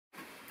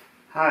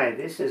Hi,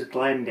 this is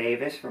Glenn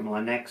Davis from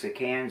Lenexa,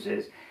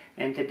 Kansas,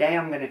 and today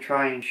I'm going to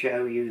try and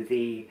show you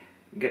the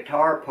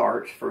guitar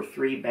parts for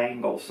 3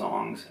 Bangles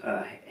songs.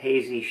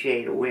 Hazy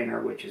Shade of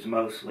Winter, which is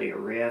mostly a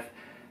riff,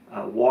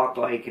 Walk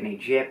Like an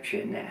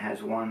Egyptian, that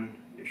has one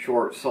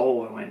short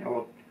solo in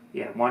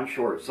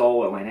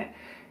it,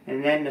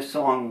 and then the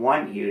song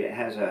Want You, that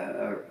has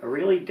a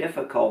really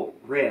difficult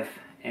riff,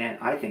 and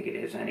I think it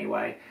is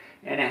anyway,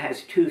 and it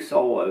has 2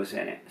 solos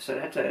in it. So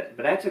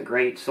that's a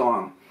great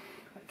song.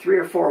 3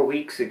 or 4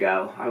 weeks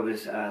ago, I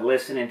was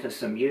listening to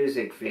some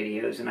music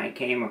videos, and I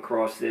came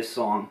across this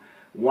song,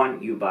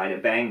 Want You by the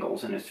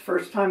Bangles, and it's the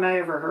first time I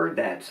ever heard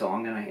that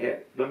song, and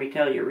let me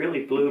tell you, it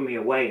really blew me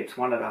away. It's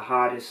one of the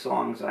hottest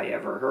songs I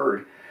ever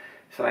heard,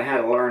 so I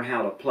had to learn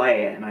how to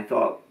play it, and I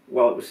thought,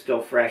 well, it was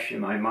still fresh in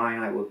my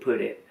mind, I would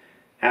put it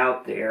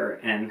out there,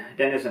 and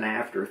then as an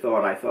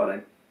afterthought, I thought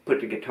I'd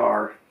put the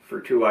guitar for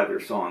 2 other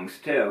songs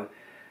too,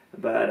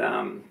 but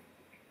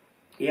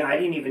yeah, I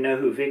didn't even know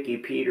who Vicki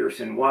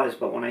Peterson was,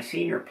 but when I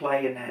seen her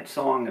playing that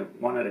song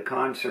at one of the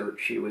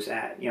concerts she was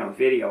at,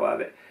 video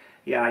of it,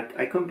 yeah,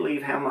 I couldn't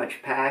believe how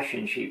much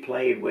passion she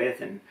played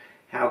with and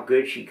how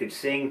good she could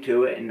sing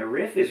to it. And the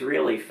riff is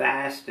really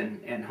fast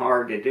and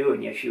hard to do,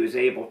 and yet she was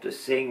able to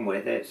sing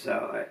with it.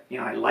 So,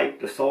 I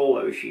like the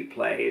solo she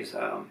plays.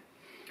 So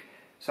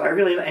I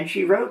really, and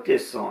she wrote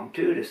this song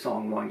too, the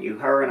song Want You.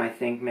 Her and I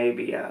think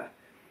maybe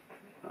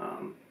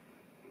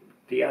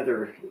the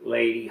other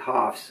lady,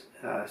 Hoffs,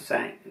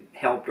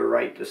 helped her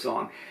write the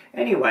song.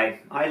 Anyway,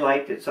 I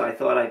liked it, so I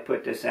thought I'd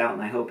put this out,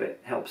 and I hope it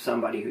helps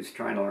somebody who's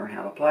trying to learn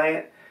how to play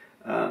it.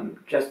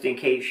 Just in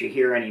case you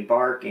hear any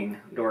barking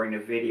during the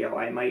video,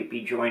 I might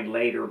be joined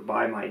later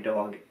by my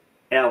dog,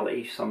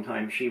 Ellie.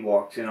 Sometimes she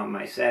walks in on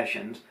my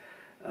sessions.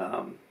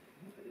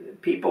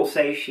 People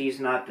say she's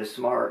not the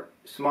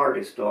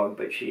smartest dog,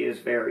 but she is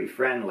very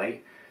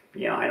friendly.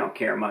 I don't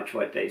care much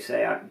what they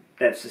say.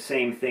 That's the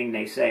same thing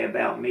they say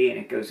about me, and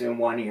it goes in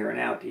one ear and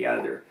out the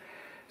other.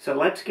 So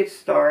let's get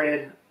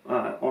started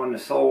on the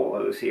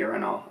solos here,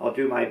 and I'll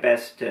do my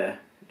best to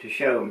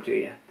show them to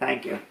you.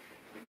 Thank you.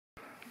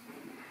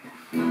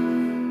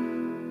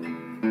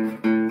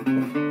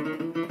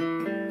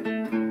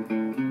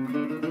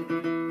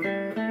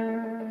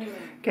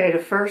 Okay, the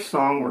first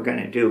song we're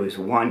going to do is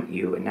Want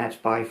You, and that's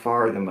by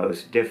far the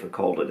most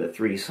difficult of the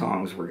 3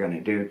 songs we're going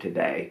to do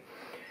today.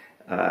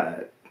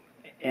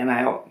 And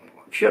I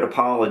should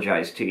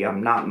apologize to you,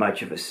 I'm not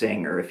much of a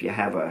singer. If you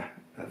have a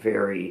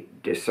very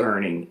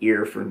discerning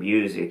ear for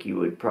music, you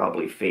would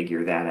probably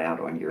figure that out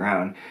on your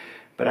own.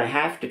 But I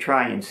have to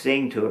try and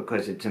sing to it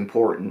because it's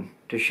important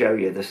to show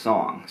you the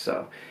song.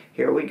 So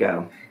here we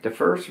go. The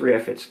first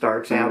riff, it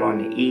starts out on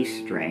the E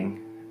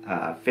string,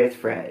 5th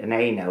fret, an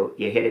A note.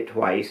 You hit it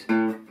twice,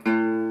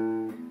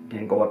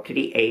 then go up to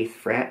the 8th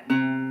fret,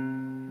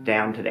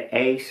 down to the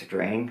A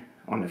string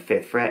on the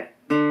 5th fret,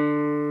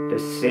 the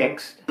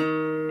 6th,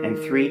 and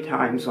 3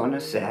 times on the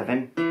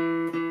 7,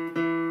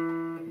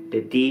 the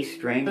D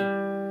string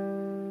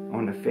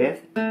on the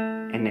 5th,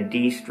 and the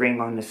D string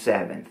on the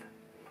 7th.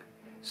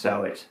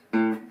 So it's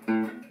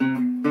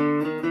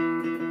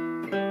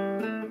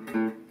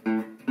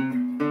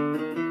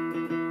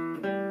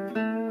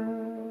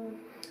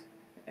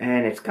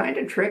and it's kind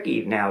of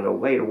tricky now the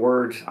way the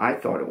words, I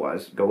thought it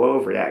was, go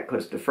over that,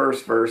 because the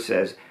first verse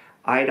says,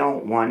 I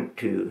don't want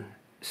to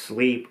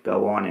sleep,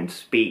 go on and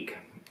speak.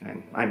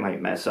 And I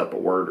might mess up a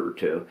word or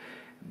two,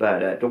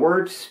 but the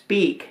word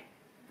speak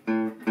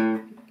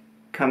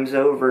comes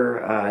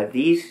over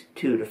these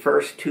 2, the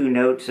first 2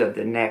 notes of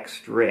the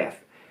next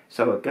riff.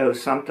 So it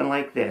goes something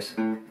like this.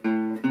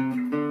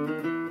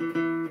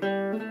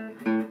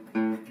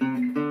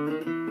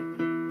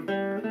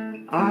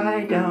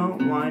 I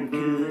don't want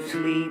to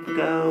sleep,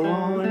 go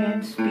on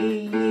and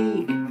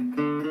speak.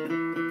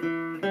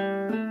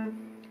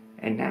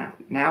 And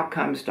now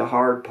comes the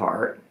hard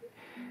part.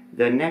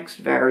 The next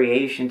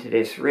variation to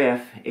this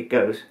riff, it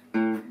goes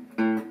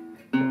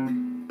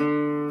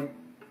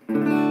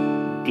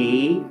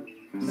D,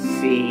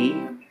 C,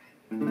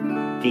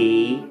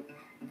 D,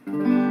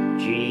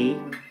 G,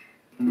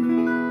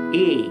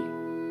 E.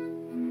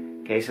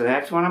 Okay, so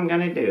that's what I'm going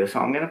to do. So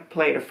I'm going to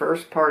play the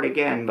first part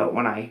again, but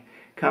when I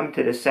come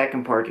to the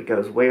second part, it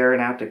goes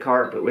wearing out the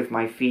carpet with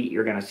my feet.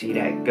 You're going to see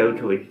that go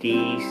to a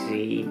D,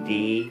 C,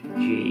 D,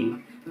 G,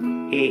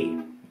 E.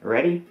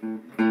 Ready?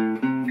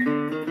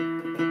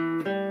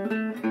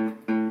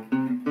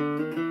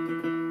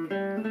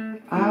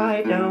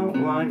 I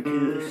don't want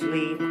to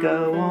sleep,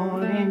 go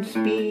on and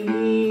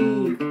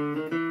speak.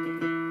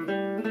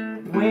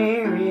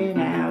 Wearing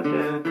out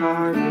the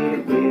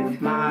carpet with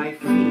my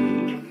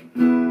feet.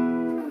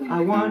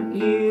 I want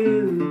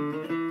you.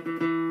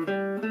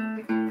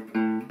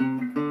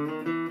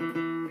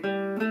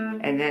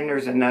 And then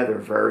there's another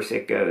verse,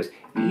 it goes,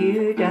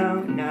 you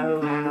don't know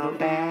how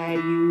bad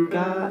you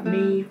got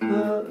me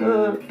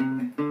hooked.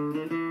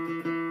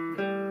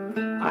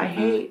 I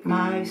hate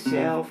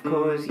myself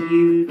 'cause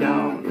you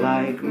don't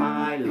like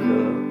my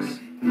looks.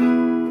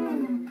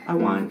 I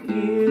want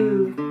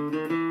you.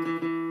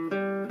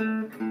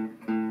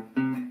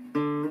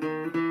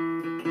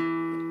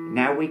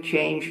 Now we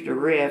change the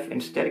riff.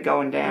 Instead of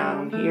going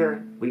down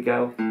here, we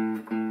go.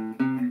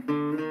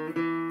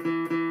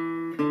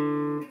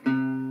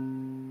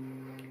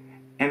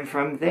 And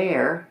from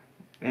there,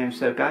 and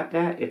so got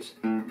that, it's.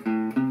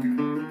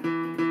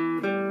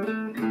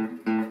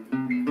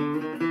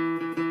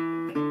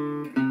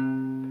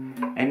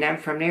 And then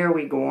from there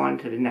we go on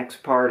to the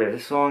next part of the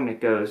song that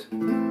goes,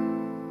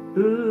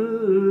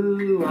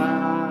 ooh,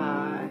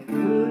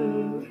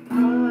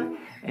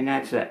 and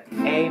that's a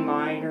A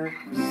minor,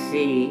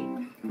 C,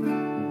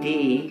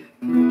 D,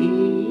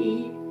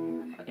 E,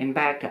 and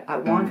back to I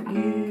want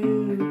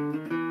you.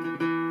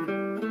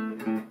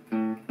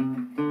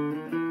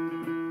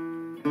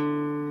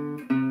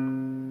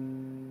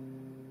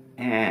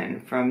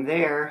 And from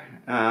there,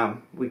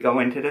 we go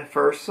into the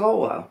first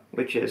solo,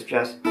 which is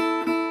just.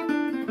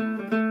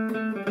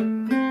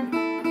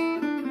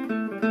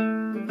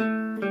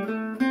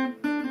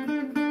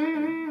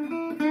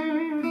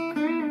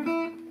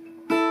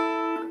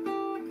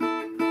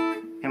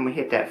 And we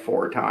hit that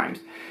 4 times.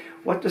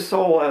 What the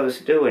solo is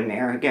doing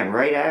there, again,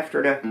 right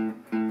after the.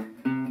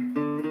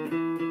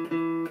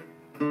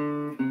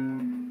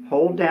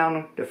 Hold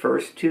down the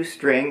first 2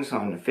 strings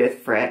on the 5th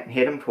fret and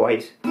hit them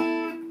twice.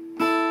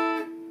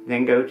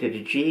 Then go to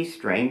the G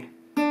string,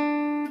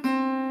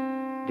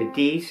 the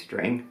D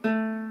string,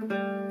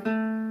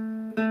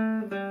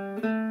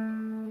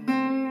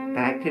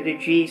 back to the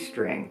G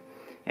string.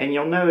 And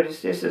you'll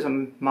notice this is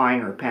a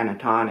minor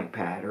pentatonic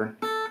pattern.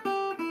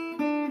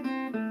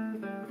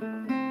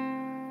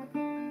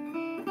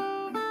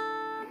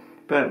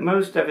 But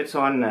most of it's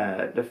on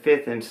the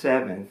 5th and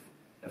 7th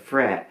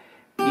fret.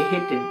 You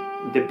hit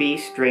the B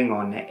string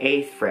on the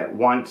 8th fret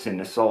once in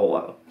the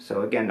solo.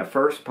 So again, the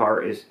first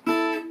part is.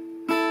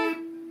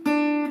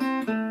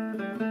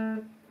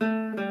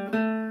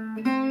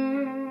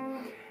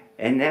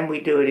 And then we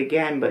do it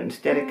again, but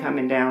instead of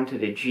coming down to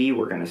the G,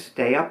 we're going to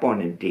stay up on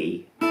the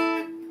D.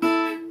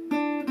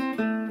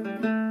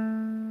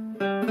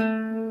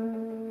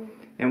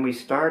 And we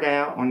start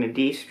out on the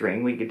D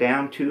string, we go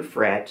down 2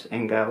 frets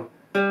and go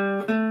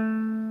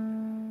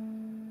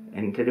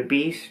into the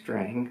B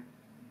string,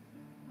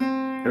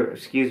 or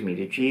excuse me,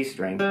 the G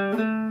string.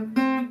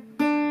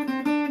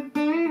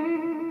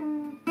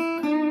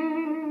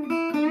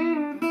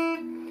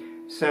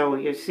 So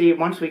you see,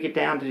 once we get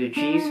down to the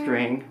G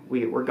string,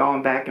 we're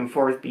going back and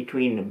forth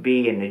between the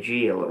B and the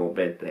G a little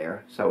bit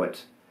there. So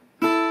it's.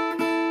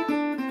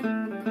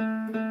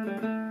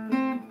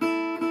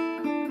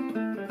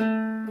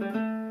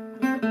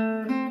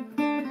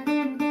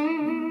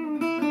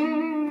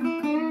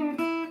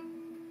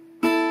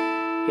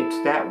 Hits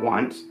that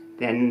once,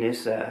 then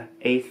this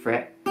 8th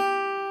fret.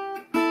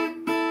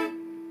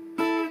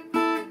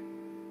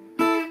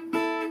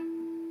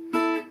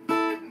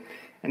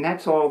 And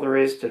that's all there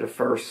is to the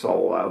first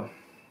solo.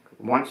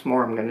 Once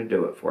more I'm going to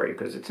do it for you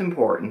because it's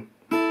important.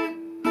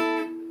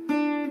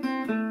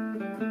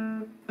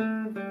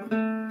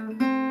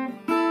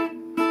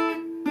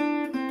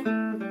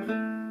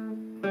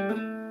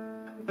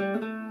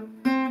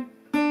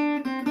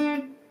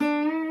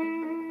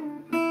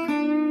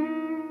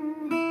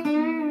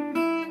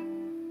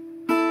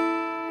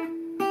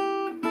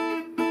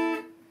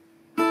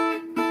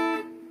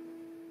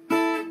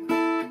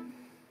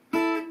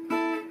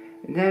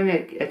 And then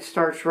it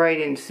starts right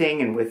in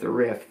singing with the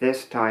riff.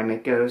 This time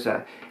it goes,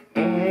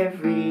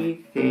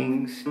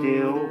 everything's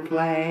still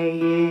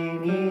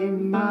playing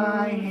in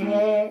my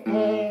head,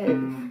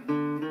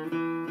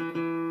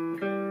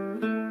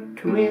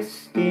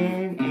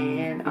 twisting,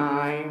 and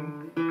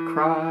I'm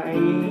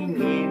crying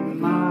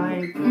in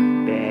my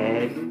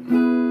bed.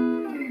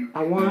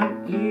 I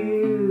want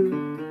you,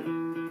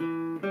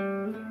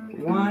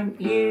 want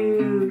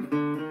you.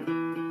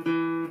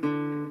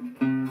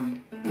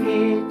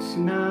 It's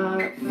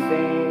not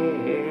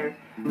fair,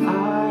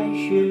 I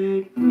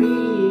should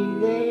be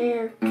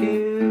there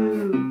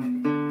too.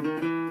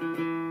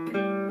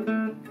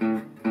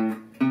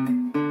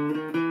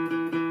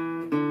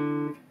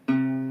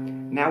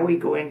 Now we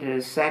go into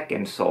the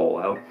second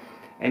solo,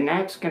 and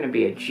that's going to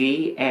be a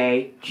G,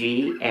 A,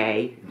 G,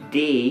 A,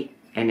 D,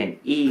 and an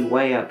E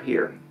way up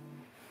here.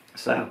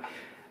 So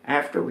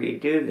after we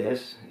do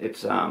this,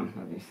 it's, let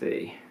me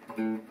see.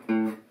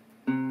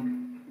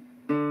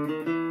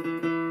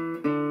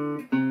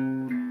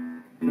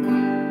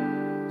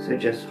 So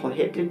just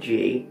hit the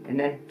G, and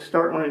then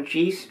start on a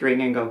G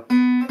string and go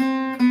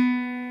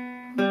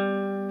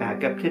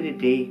back up to the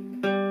D,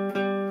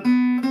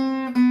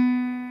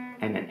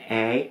 and an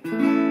A,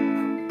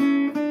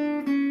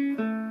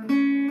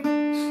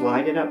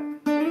 slide it up,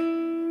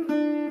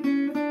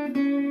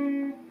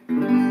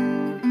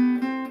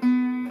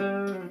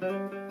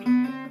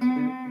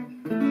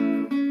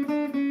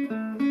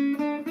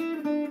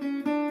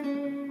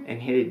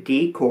 and hit a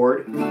D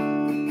chord,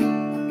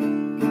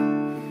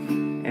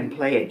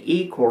 play an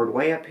E chord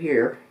way up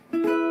here,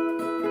 and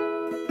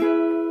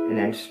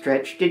then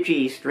stretch the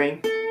G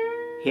string,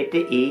 hit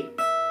the E,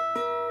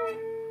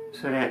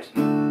 so that's,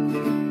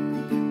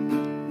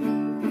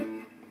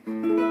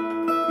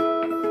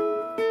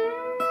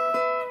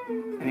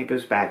 and it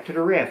goes back to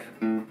the riff.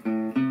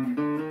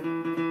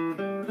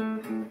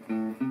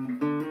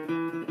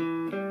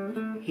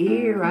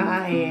 Here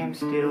I am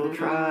still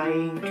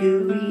trying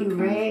to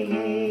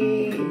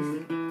erase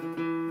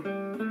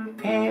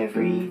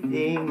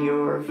everything,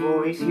 your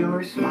voice,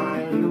 your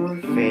smile, your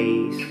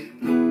face,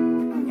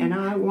 and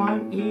I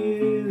want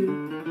you.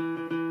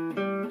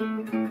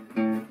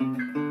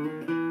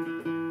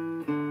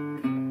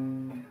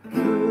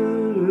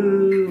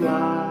 Ooh,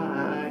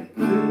 I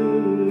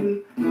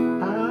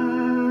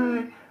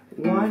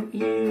want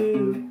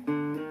you.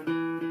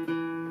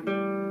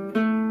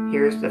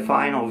 Here's the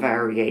final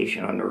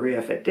variation on the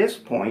riff. At this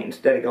point,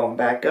 instead of going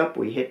back up,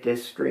 we hit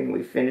this string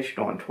we finished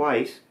on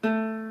twice.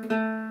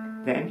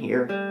 Then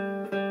here.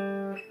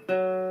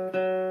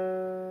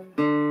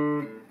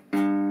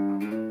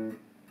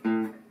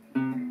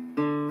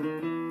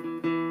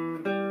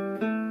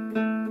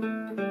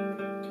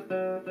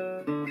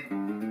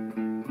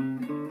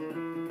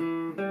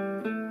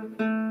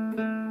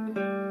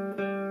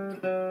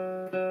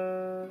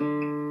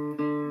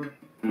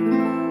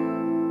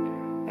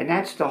 And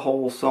that's the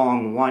whole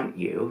song, Want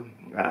You.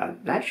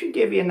 That should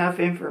give you enough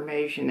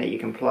information that you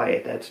can play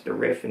it. That's the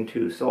riff and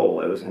 2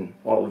 solos and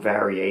all the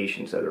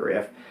variations of the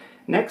riff.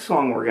 Next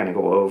song we're going to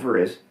go over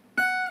is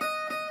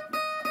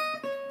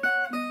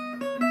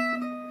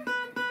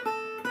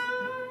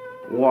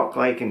Walk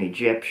Like an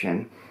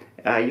Egyptian.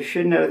 You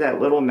should know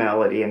that little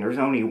melody, and there's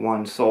only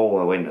 1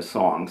 solo in the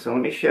song. So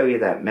let me show you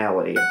that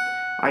melody.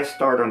 I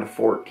start on the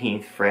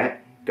 14th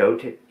fret, go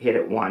to hit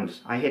it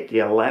once. I hit the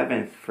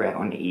 11th fret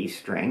on the E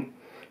string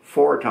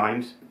 4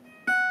 times.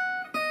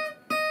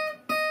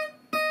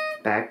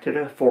 Back to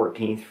the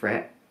 14th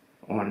fret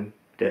on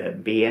the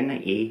B and the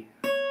E.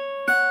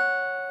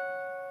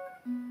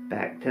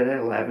 Back to the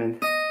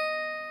 11th,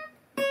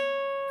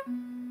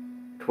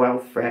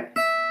 12th fret.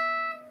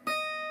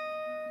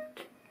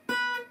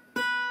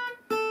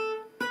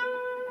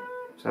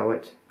 So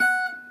it's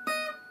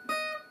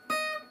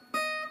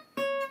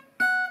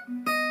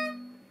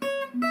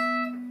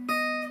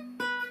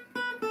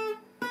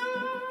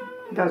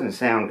it doesn't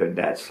sound good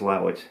that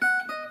slow.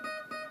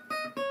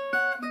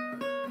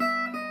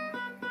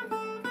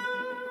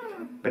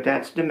 But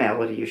that's the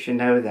melody, you should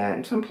know that.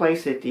 And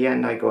someplace at the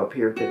end I go up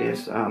here to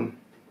this, I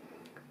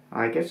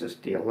guess it's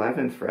the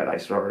 11th fret I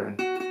start on.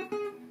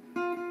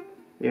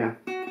 Yeah.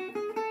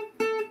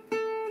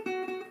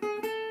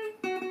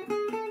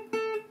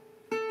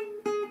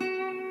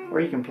 Or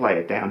you can play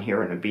it down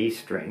here in a B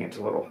string. It's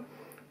a little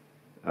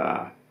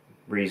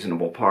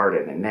reasonable part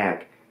in the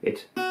neck.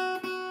 It's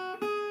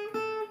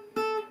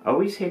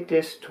always hit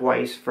this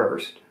twice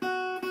first.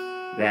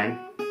 Then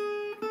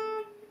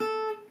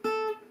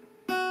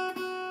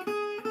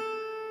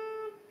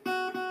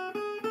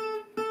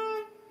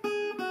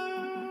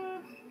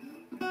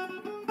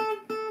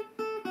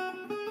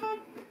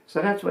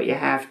so that's what you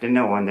have to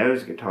know on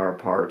those guitar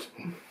parts.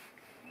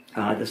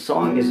 The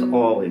song is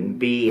all in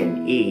B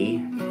and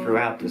E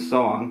throughout the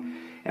song,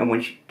 and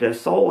when the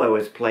solo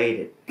is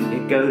played,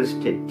 it goes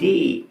to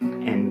D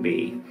and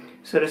B.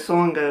 So the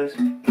song goes,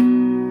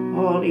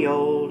 all the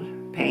old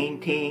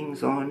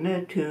paintings on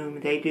the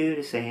tomb, they do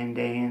the sand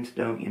dance,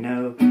 don't you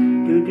know?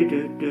 Do do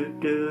do do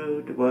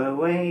do, do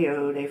way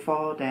oh, they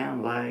fall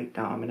down like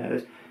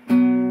dominoes.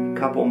 A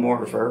couple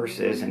more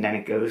verses, and then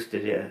it goes to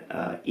the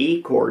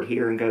E chord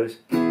here and goes,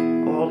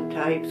 all the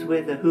types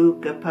with the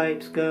hookah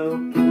pipes go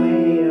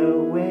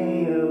way-oh,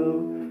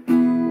 way-oh,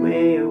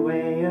 way-oh,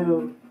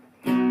 way-oh,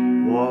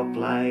 walk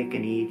like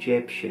an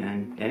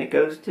Egyptian. Then it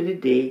goes to the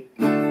D.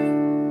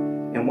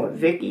 And what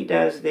Vicky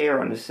does there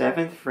on the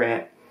 7th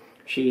fret,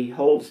 she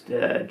holds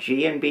the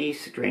G and B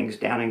strings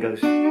down and goes,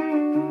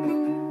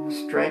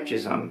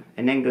 stretches them,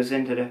 and then goes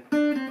into the,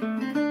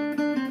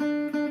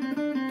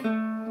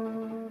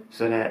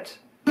 so that's,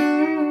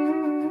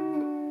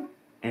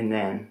 and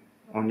then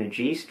on the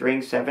G string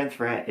 7th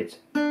fret, it's,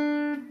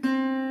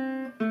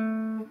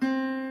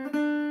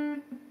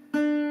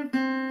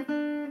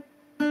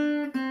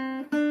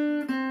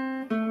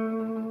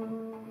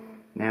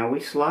 now we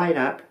slide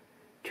up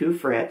 2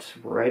 frets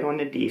right on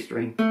the D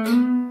string,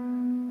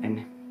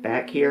 and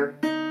back here,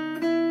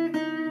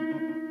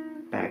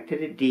 back to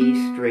the D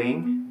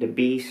string, the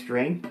B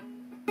string,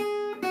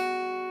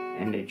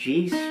 and the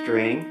G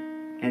string,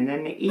 and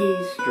then the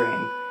E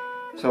string.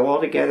 So all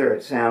together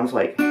it sounds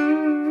like,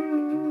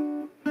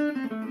 then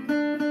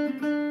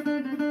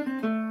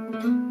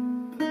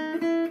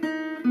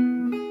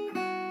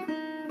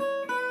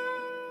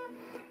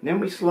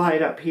we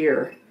slide up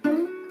here,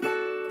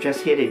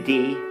 just hit a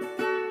D,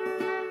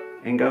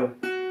 and go.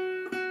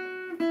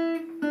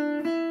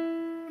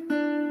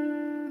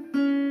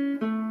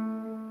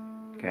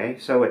 Okay,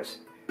 so it's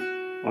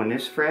on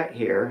this fret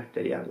here,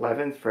 the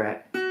 11th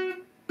fret,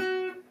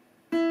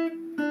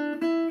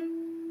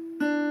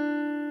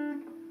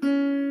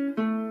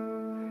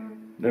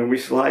 then we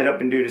slide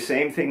up and do the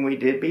same thing we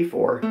did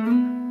before.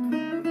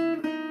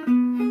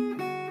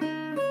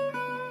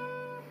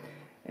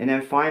 And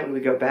then finally we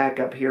go back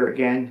up here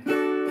again,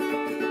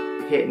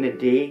 hitting the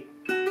D,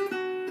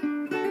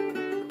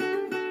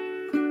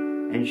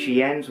 and And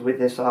she ends with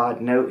this odd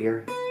note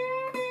here.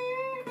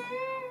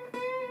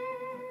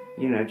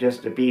 You know,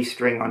 just a B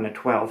string on the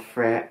 12th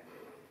fret.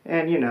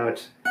 And you know,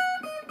 it's...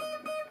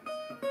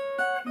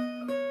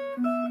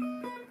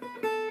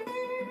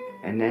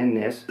 And then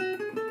this.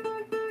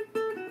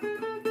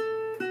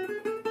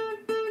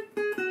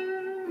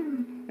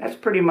 That's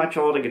pretty much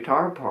all the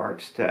guitar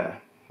parts to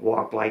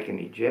Walk Like an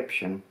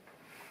Egyptian.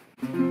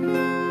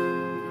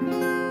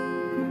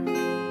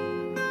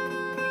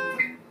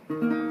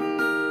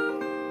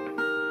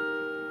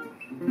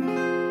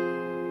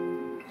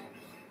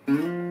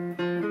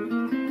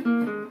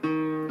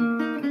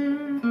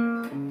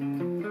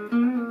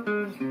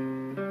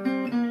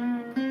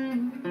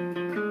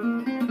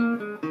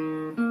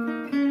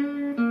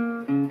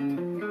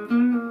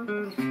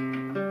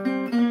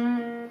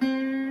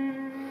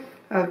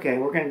 Okay,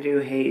 we're going to do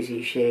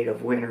Hazy Shade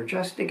of Winter,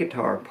 just the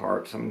guitar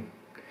parts. I'm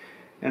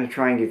going to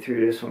try and get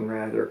through this one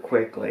rather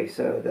quickly.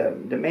 So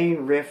the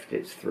main riff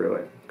is through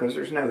it, because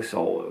there's no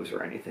solos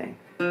or anything.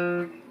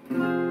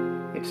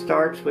 It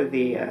starts with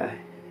the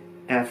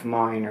F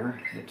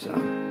minor. It's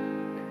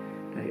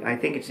I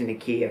think it's in the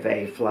key of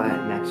A flat,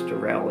 and that's the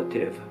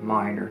relative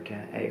minor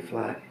to A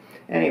flat.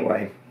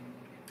 Anyway,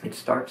 it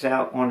starts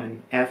out on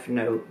an F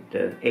note,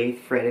 the 8th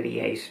fret of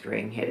the A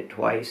string, hit it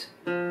twice.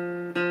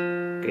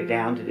 Go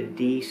down to the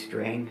D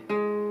string,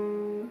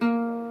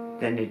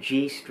 then the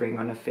G string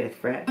on the 5th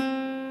fret,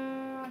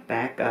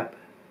 back up,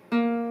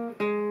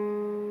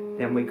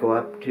 then we go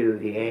up to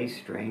the A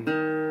string,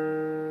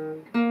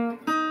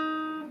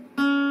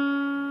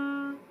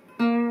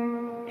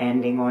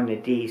 ending on the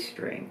D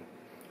string.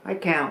 I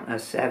count a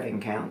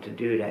 7 count to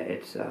do that.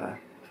 It's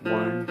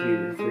 1,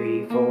 2,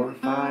 3, 4,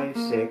 5,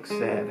 6,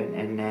 7,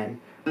 and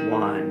then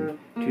 1,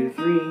 2,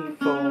 3,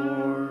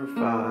 4,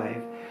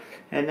 5.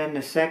 And then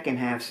the second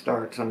half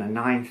starts on the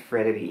 9th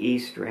fret of the E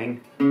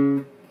string,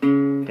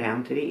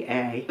 down to the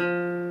A,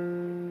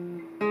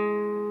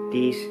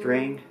 D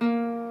string,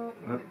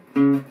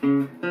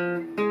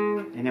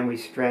 and then we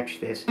stretch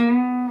this,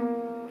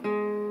 and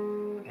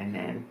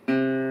then.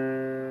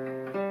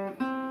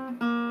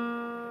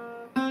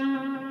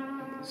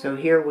 So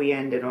here we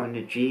ended on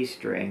the G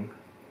string.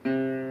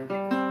 When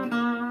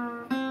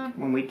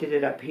we did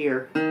it up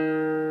here,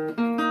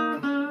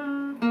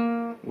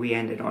 we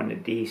ended on the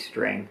D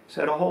string.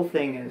 So the whole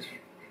thing is...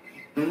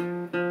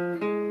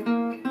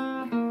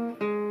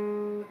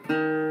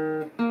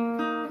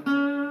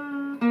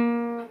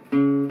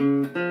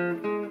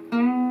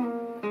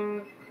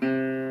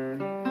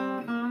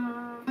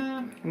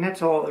 And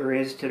that's all there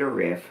is to the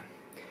riff.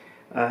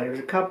 There's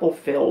a couple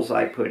fills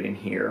I put in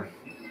here.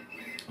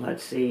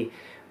 Let's see.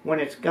 When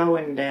it's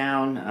going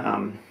down,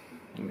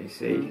 let me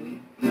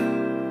see.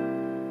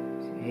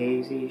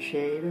 Hazy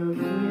shade of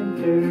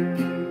winter,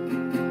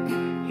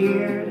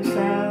 hear the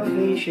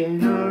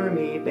Salvation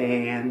Army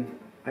band.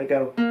 I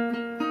go,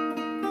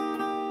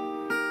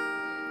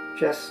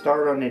 just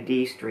start on the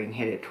D string,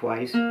 hit it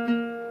twice,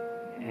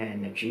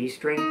 and the G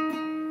string,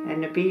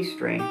 and the B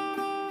string,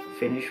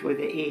 finish with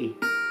the E.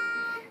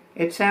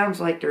 It sounds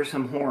like there's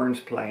some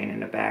horns playing in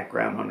the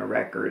background on the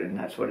record, and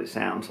that's what it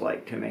sounds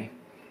like to me.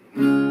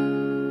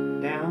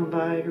 Down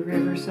by the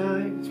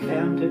riverside, it's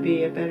bound to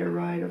be a better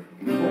ride of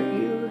what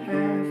you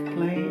have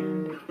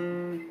planned.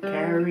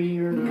 Carry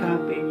your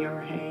cup in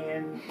your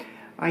hand.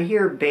 I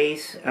hear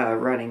bass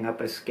running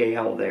up a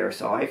scale there,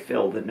 so I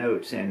fill the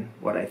notes in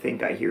what I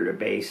think I hear the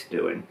bass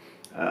doing.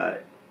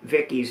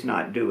 Vicky's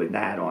not doing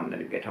that on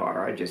the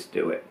guitar, I just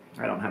do it.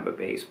 I don't have a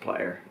bass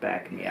player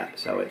backing me up,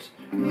 so it's...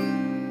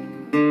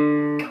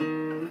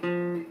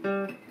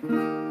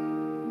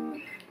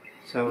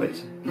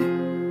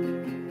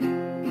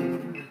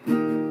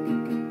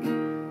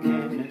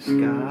 And the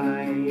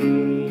sky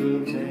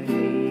is a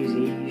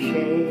hazy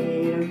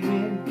shade of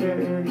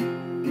winter.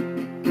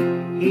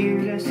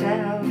 Hear the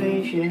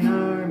Salvation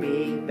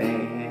Army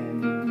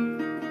band.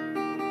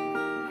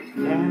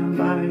 Down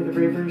by the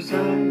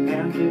riverside,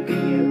 bound to be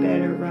a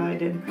better ride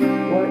than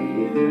what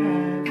you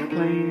have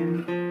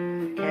planned.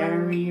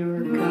 Carry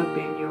your cup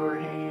in your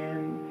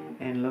hand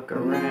and look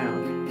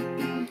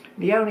around.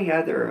 The only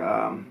other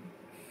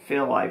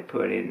fill I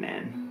put in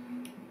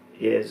then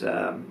is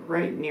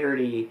right near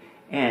the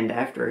end,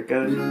 after it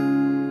goes,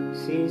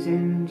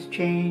 seasons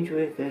change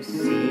with the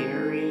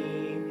scenery,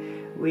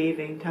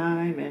 weaving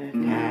time in a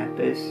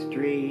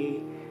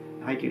tapestry.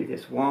 I do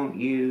this, won't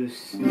you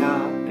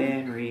stop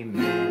and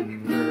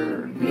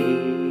remember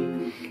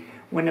me?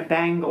 When the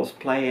Bangles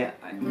play it,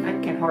 I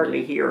can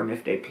hardly hear them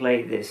if they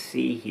play this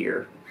C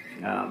here.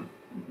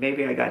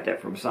 Maybe I got that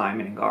from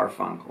Simon and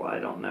Garfunkel, I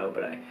don't know,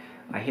 but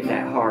I hit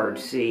that hard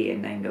C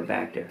and then go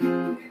back to...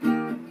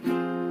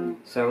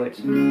 So it's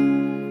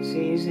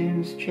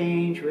seasons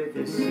change with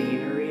the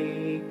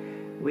scenery,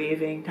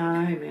 weaving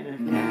time in a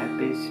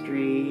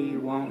tapestry.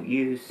 Won't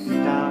you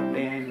stop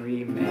and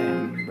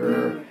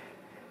remember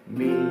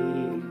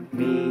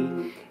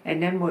me?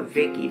 And then what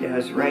Vicky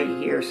does right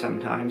here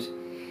sometimes,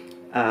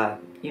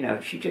 you know,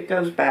 she just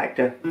goes back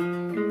to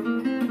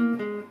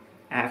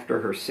after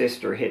her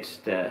sister hits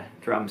the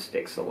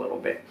drumsticks a little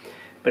bit.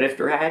 But if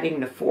they're adding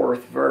the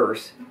fourth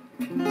verse,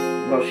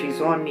 well, she's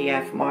on the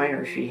F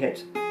minor, she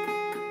hits.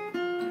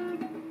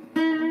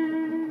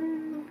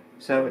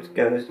 So it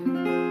goes,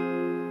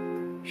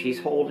 she's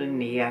holding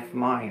the F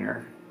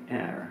minor,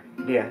 yeah,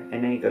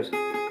 and then he goes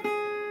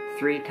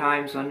 3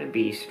 times on the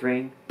B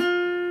string,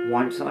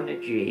 once on the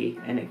G,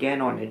 and again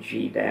on the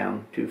G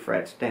down, 2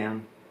 frets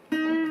down.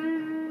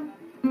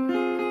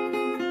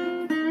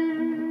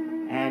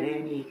 At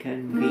any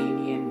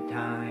convenient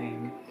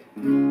time.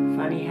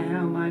 Funny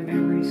how my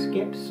memory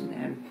skips,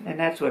 and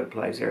that's what it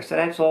plays there. So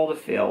that's all the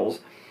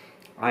fills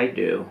I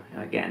do.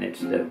 Again,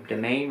 it's the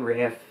main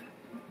riff,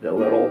 the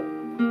little,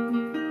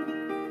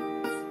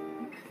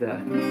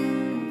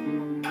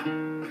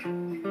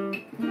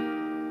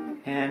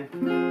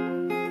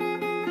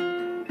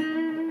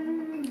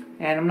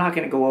 and I'm not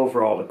going to go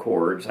over all the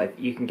chords.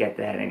 You can get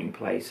that any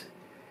place.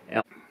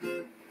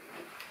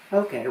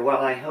 Okay, well,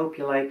 I hope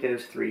you like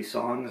those 3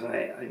 songs.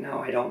 I know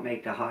I don't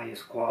make the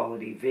highest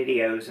quality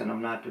videos, and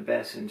I'm not the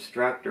best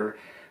instructor,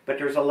 but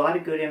there's a lot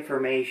of good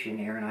information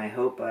here, and I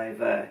hope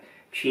I've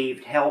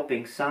achieved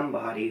helping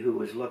somebody who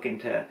was looking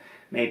to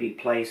maybe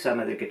play some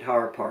of the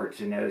guitar parts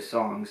in those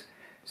songs.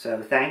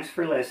 So thanks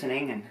for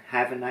listening, and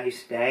have a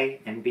nice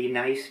day, and be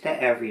nice to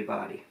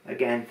everybody.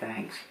 Again,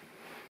 thanks.